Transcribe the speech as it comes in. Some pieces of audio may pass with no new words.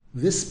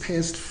This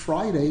past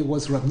Friday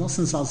was Rav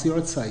Nasan Zal's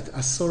Yortzeit,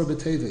 Asora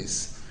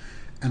B'Teves,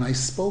 and I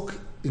spoke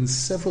in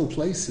several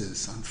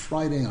places on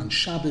Friday, on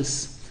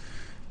Shabbos,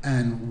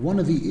 and one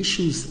of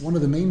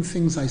the main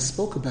things I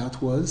spoke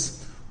about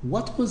was,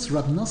 what was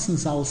Rav Nasan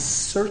Zal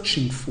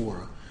searching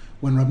for?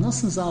 When Rav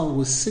Nasan Zal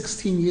was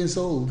 16 years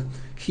old,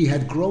 he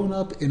had grown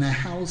up in a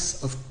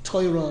house of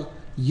Torah,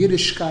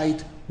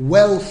 Yiddishkeit,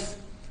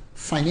 wealth,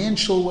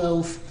 financial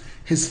wealth.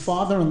 His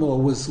father-in-law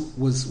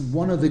was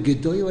one of the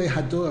Gedolei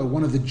Hador,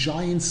 one of the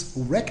giants,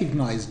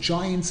 recognized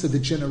giants of the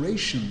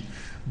generation,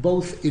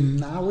 both in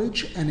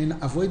knowledge and in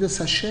Avodas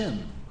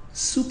Hashem,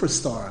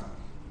 superstar.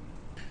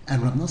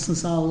 And Rav Nasan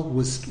Zal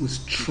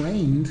was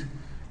trained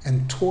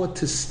and taught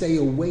to stay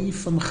away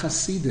from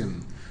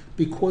Hasidim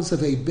because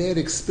of a bad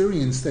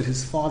experience that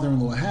his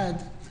father-in-law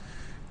had.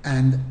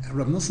 And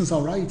Rav Nasan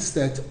Zal writes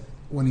that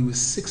when he was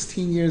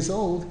 16 years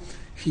old,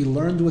 he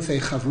learned with a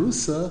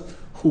chavrusa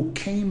who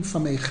came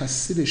from a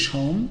Hasidish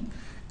home,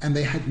 and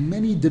they had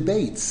many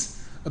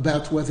debates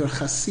about whether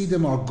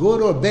Hasidim are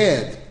good or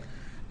bad.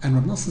 And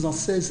Rav Nasan Zal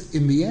says,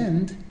 in the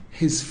end,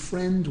 his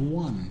friend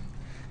won.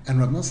 And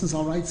Rav Nasan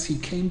Zal writes, he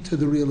came to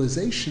the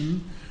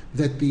realization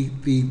that the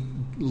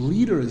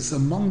leaders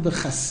among the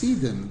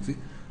Hasidim,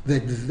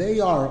 that they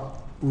are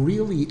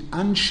really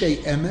Anshe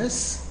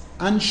Emes,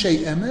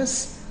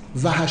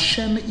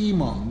 V'Hashem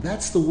Imam.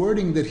 That's the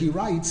wording that he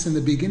writes in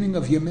the beginning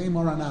of Yemei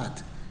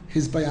Moranat,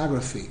 his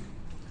biography.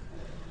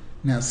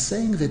 Now,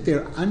 saying that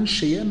they're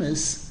Anshe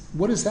Emes,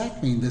 what does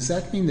that mean? Does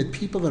that mean that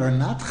people that are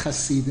not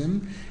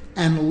Hasidim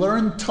and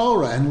learn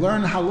Torah and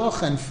learn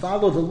Halacha and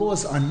follow the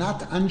laws are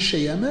not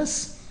Anshe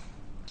Emes?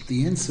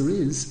 The answer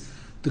is,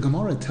 the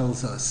Gemara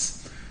tells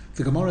us.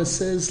 The Gemara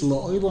says,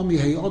 La'olam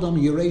yehei adam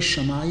yirei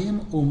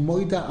shamayim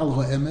u'moida al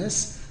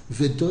ha'emes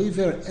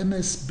v'doiver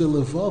emes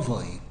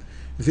bilevavai.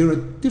 There are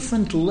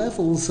different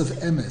levels of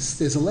emes.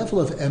 There's a level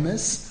of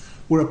emes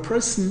where a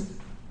person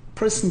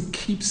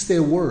keeps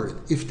their word.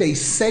 If they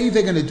say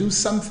they're going to do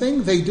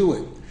something, they do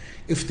it.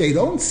 If they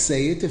don't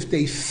say it, if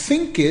they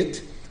think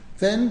it,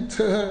 then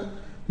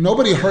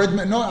nobody heard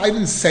me. No, I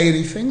didn't say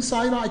anything, so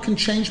I can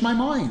change my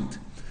mind.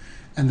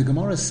 And the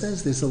Gemara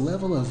says there's a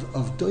level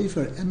of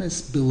doiver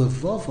emes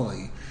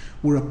bilevavai,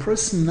 where a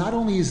person, not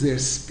only is their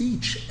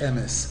speech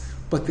emes,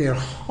 but their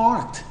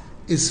heart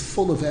is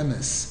full of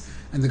emes.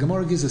 And the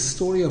Gemara gives a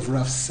story of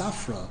Rav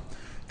Safra,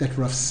 that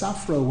Rav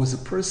Safra was a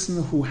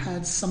person who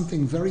had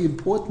something very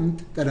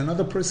important that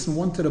another person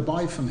wanted to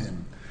buy from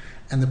him.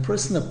 And the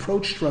person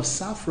approached Rav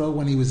Safra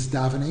when he was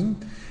davening,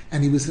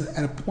 and he was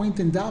at a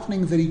point in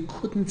davening that he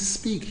couldn't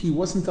speak. He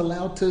wasn't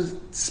allowed to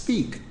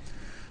speak.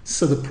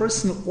 So the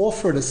person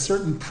offered a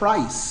certain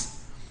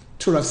price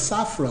to Rav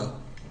Safra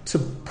to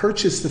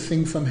purchase the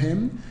thing from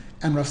him,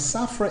 and Rav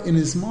Safra in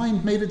his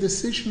mind made a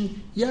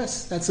decision,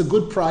 yes, that's a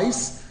good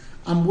price,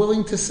 I'm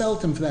willing to sell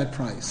to him for that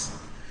price.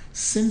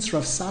 Since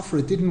Rav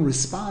Safra didn't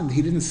respond,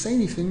 he didn't say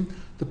anything,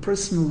 the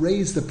person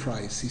raised the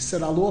price. He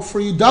said, I'll offer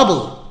you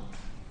double.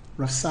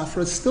 Rav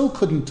Safra still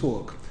couldn't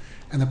talk.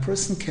 And the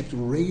person kept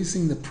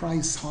raising the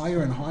price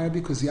higher and higher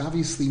because he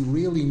obviously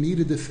really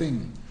needed the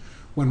thing.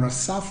 When Rav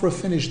Safra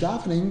finished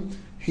davening,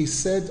 he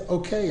said,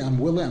 okay, I'm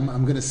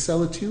going to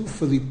sell it to you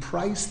for the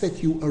price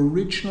that you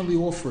originally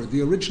offered,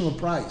 the original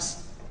price.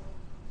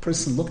 The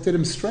person looked at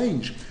him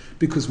strange,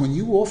 because when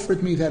you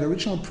offered me that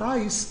original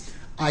price,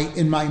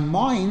 in my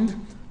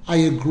mind, I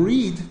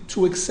agreed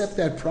to accept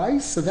that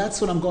price, so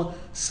that's what I'm going.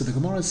 So the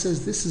Gemara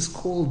says this is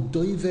called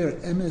doiver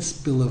emes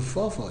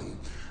bilevavai,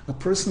 a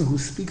person who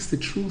speaks the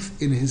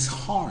truth in his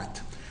heart,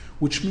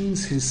 which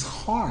means his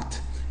heart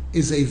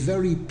is a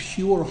very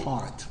pure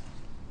heart.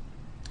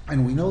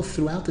 And we know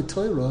throughout the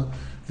Torah,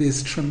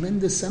 there's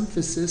tremendous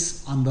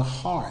emphasis on the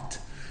heart.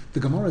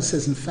 The Gemara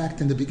says, in fact,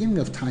 in the beginning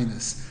of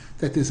Tainus,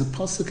 that there's a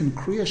pasuk in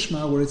Kriya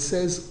Shema where it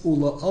says,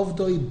 Ula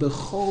avdoi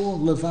bechol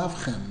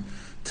levavchem,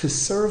 to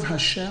serve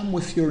Hashem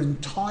with your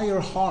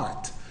entire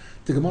heart.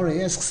 The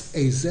Gemara asks,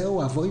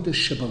 Ezeu avodah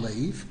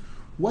shebalev,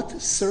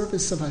 what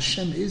service of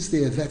Hashem is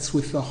there that's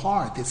with the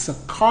heart? It's a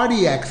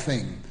cardiac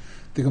thing.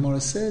 The Gemara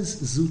says,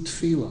 Zu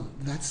tefillah,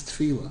 that's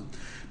tefillah.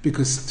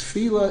 Because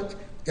tefillah,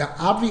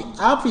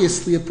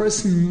 obviously a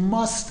person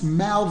must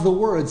mouth the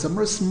words, a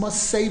person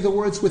must say the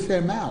words with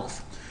their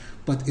mouth.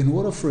 But in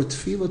order for a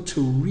tefillah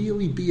to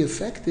really be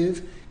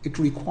effective, it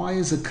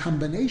requires a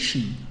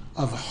combination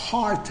of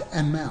heart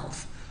and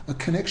mouth, a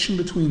connection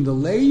between the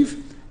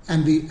leiv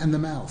and the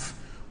mouth,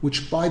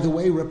 which, by the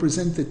way,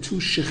 represent the two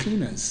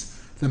shechinas.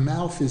 The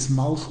mouth is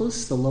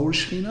malchus, the lower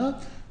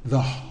shechina,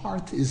 the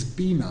heart is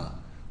bina,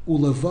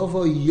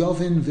 ulevava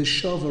yovin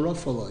v'shav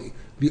arafaloi,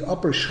 the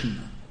upper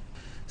shechina.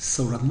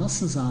 So Rav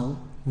Nasan Zal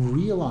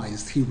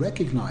he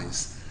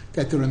recognized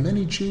that there are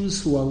many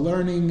Jews who are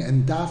learning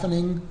and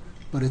davening,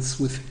 but it's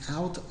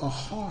without a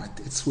heart,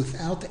 it's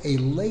without a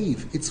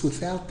leiv, it's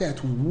without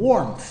that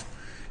warmth.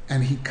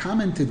 And he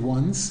commented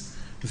once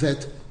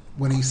that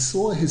when he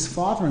saw his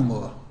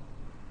father-in-law,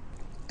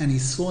 and he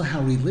saw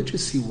how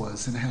religious he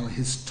was, and how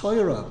his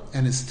Torah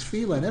and his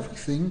tefillah and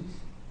everything,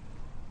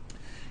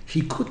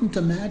 He couldn't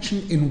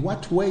imagine in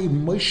what way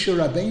Moshe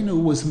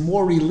Rabbeinu was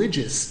more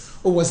religious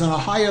or was on a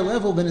higher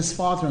level than his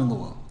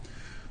father-in-law.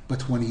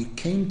 But when he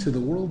came to the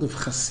world of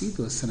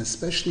Chassidus, and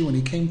especially when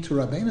he came to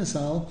Rabbeinu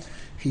Zal,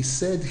 he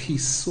said he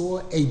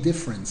saw a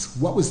difference.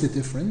 What was the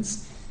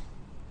difference?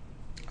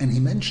 And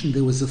he mentioned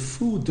there was a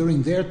food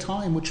during their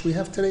time, which we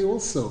have today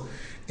also.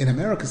 In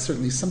America,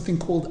 certainly, something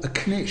called a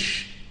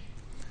knish.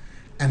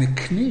 And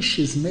a knish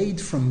is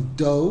made from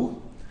dough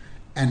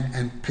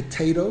and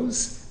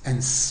potatoes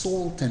and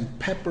salt and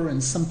pepper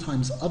and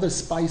sometimes other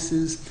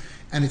spices.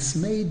 And it's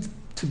made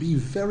to be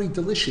very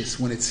delicious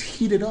when it's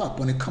heated up,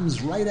 when it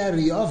comes right out of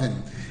the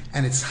oven.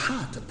 And it's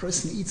hot. A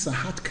person eats a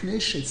hot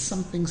knish, it's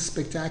something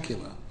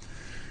spectacular.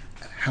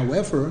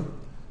 However,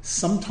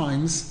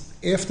 sometimes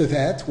after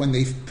that, when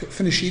they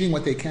finish eating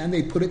what they can,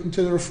 they put it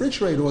into the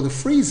refrigerator or the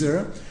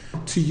freezer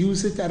to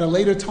use it at a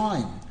later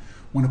time.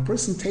 When a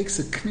person takes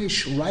a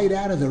knish right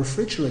out of the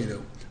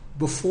refrigerator,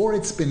 before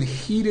it's been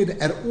heated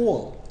at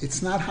all,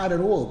 it's not hot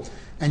at all,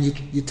 and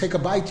you take a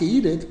bite to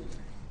eat it,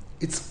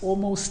 it's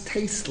almost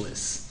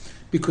tasteless.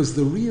 Because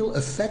the real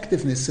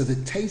effectiveness of the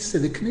taste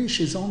of the knish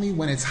is only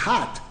when it's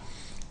hot.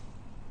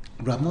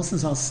 Rav Nasan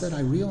Zal said,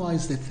 I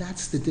realized that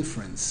that's the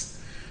difference.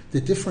 The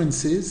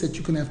difference is that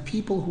you can have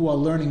people who are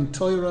learning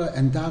Torah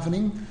and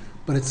davening,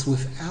 but it's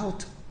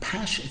without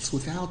passion, it's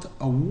without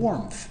a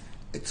warmth,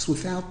 it's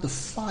without the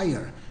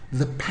fire,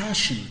 the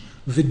passion,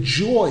 the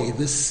joy,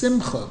 the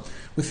simcha,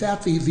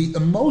 without the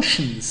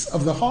emotions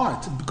of the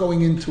heart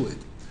going into it.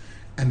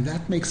 And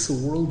that makes a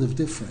world of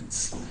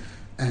difference.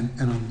 And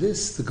on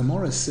this, the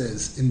Gemara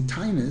says, in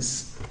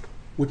Tainus,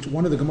 which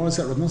one of the Gemaras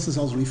that Rav Nasan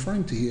Zal is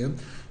referring to here,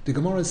 the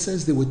Gemara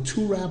says there were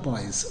two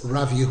rabbis,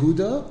 Rav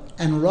Yehuda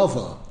and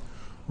Rava.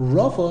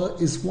 Rava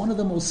is one of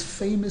the most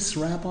famous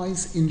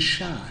rabbis in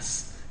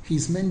Shas.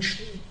 He's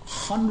mentioned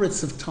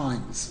hundreds of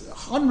times,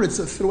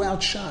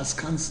 throughout Shas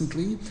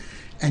constantly.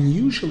 And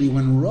usually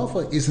when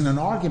Rava is in an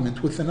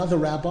argument with another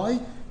rabbi,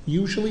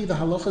 usually the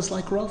halacha is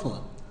like Rava.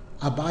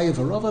 Abai of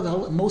a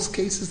Rava, in most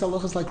cases the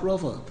halacha is like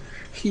Rava.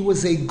 He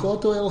was a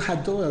Godol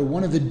Hador,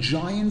 one of the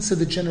giants of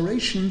the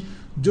generation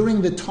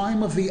during the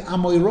time of the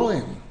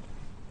Amoyroim.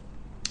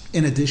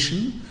 In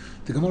addition,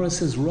 the Gemara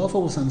says Rava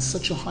was on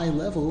such a high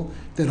level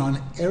that on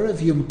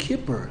Erev Yom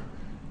Kippur,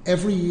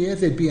 every year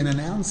there'd be an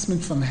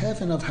announcement from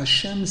heaven of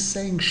Hashem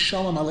saying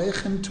Shalom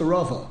Aleichem to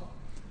Rava.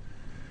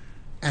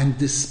 And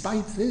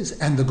despite this,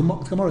 and the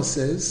Gemara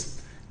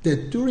says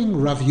that during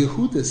Rav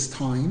Yehuda's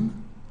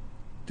time,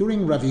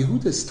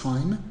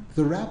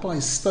 the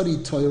rabbis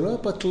studied Torah,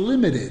 but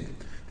limited.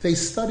 They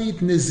studied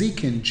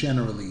Nezikin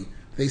generally.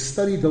 They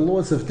studied the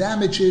laws of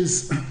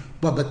damages,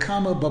 Baba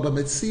Kama, Baba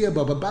Metzia,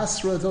 Baba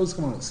Basra, those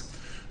Gemaras.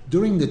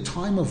 During the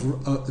time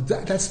of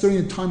that's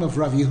during the time of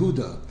Rav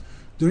Yehuda.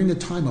 During the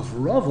time of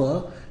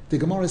Rava, the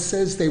Gemara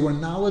says they were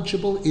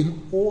knowledgeable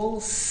in all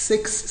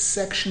 6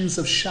 sections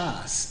of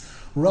Shas.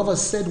 Rava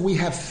said we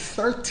have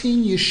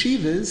 13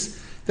 yeshivas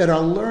that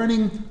are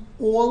learning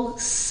all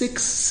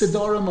 6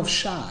 Sidorim of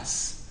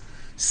Shas.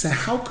 So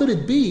how could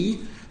it be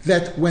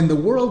that when there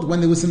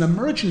was an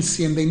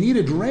emergency and they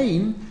needed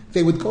rain,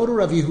 they would go to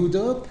Rav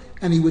Yehuda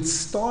and he would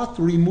start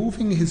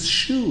removing his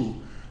shoe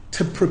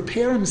to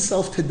prepare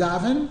himself to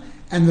daven,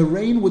 and the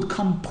rain would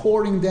come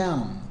pouring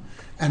down.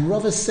 And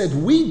Rava said,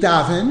 we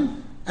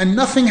daven, and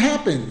nothing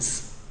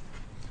happens.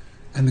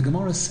 And the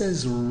Gemara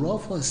says,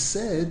 Rava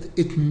said,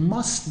 it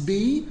must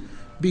be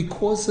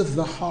because of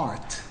the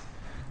heart.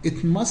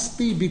 It must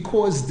be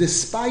because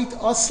despite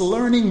us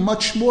learning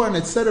much more, and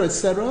etc.,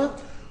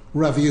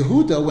 Rav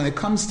Yehuda, when it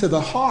comes to the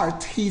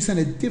heart, he's on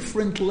a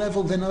different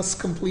level than us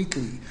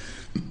completely.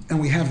 And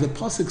we have the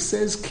pasuk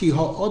says, Ki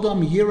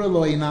ha'odam yira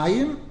lo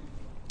einayim,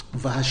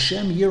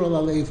 v'Hashem yira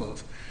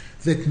lalevav.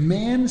 That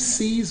man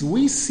sees,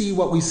 we see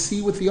what we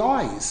see with the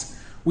eyes.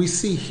 We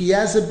see he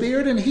has a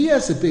beard and he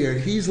has a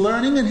beard. He's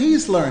learning and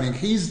he's learning.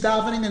 He's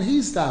davening and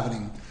he's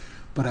davening.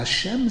 But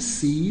Hashem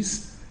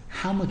sees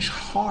how much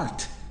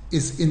heart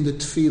is in the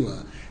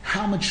tefillah,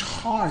 how much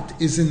heart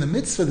is in the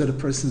mitzvah that a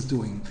person is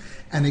doing.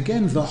 And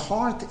again, the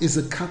heart is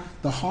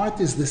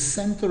the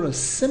center of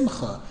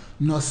simcha,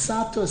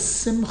 nosato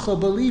simcha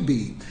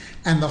balibi,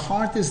 and the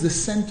heart is the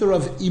center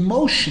of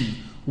emotion,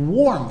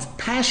 warmth,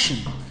 passion,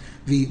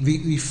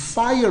 the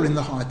fire in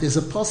the heart. There's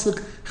a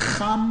pasuk,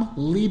 cham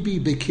libi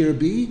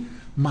bekirbi,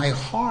 my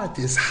heart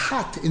is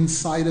hot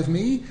inside of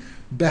me,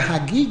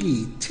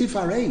 behagigi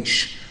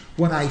tivaresh.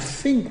 When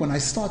I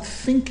start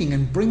thinking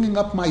and bringing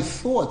up my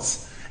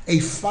thoughts, a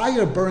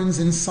fire burns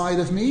inside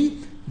of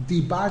me,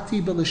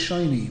 dibarti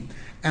belashoni,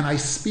 and I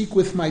speak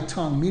with my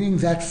tongue, meaning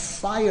that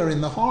fire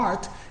in the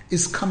heart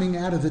is coming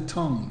out of the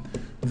tongue.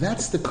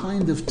 That's the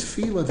kind of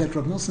tefillah that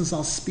Rav Nasan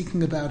Zal is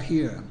speaking about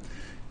here.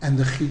 And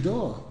the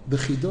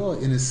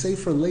Chidah in his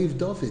Sefer Lev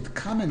David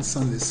comments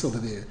on this over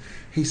there.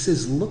 He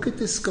says, look at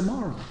this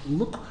Gemara.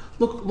 Look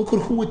at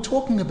who we're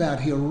talking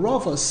about here.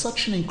 Rava,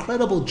 such an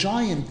incredible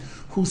giant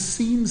who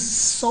seems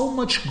so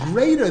much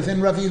greater than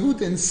Rav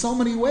Yehuda in so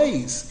many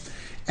ways.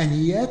 And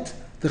yet,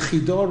 the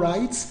Chidah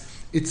writes,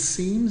 it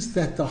seems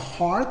that the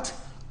heart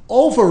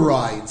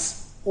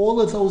overrides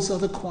all of those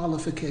other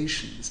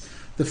qualifications.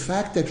 The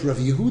fact that Rav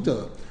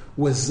Yehuda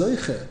was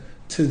zeiche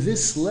to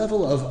this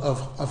level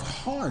of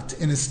heart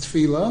in his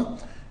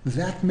tefillah,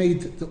 that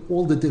made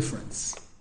all the difference.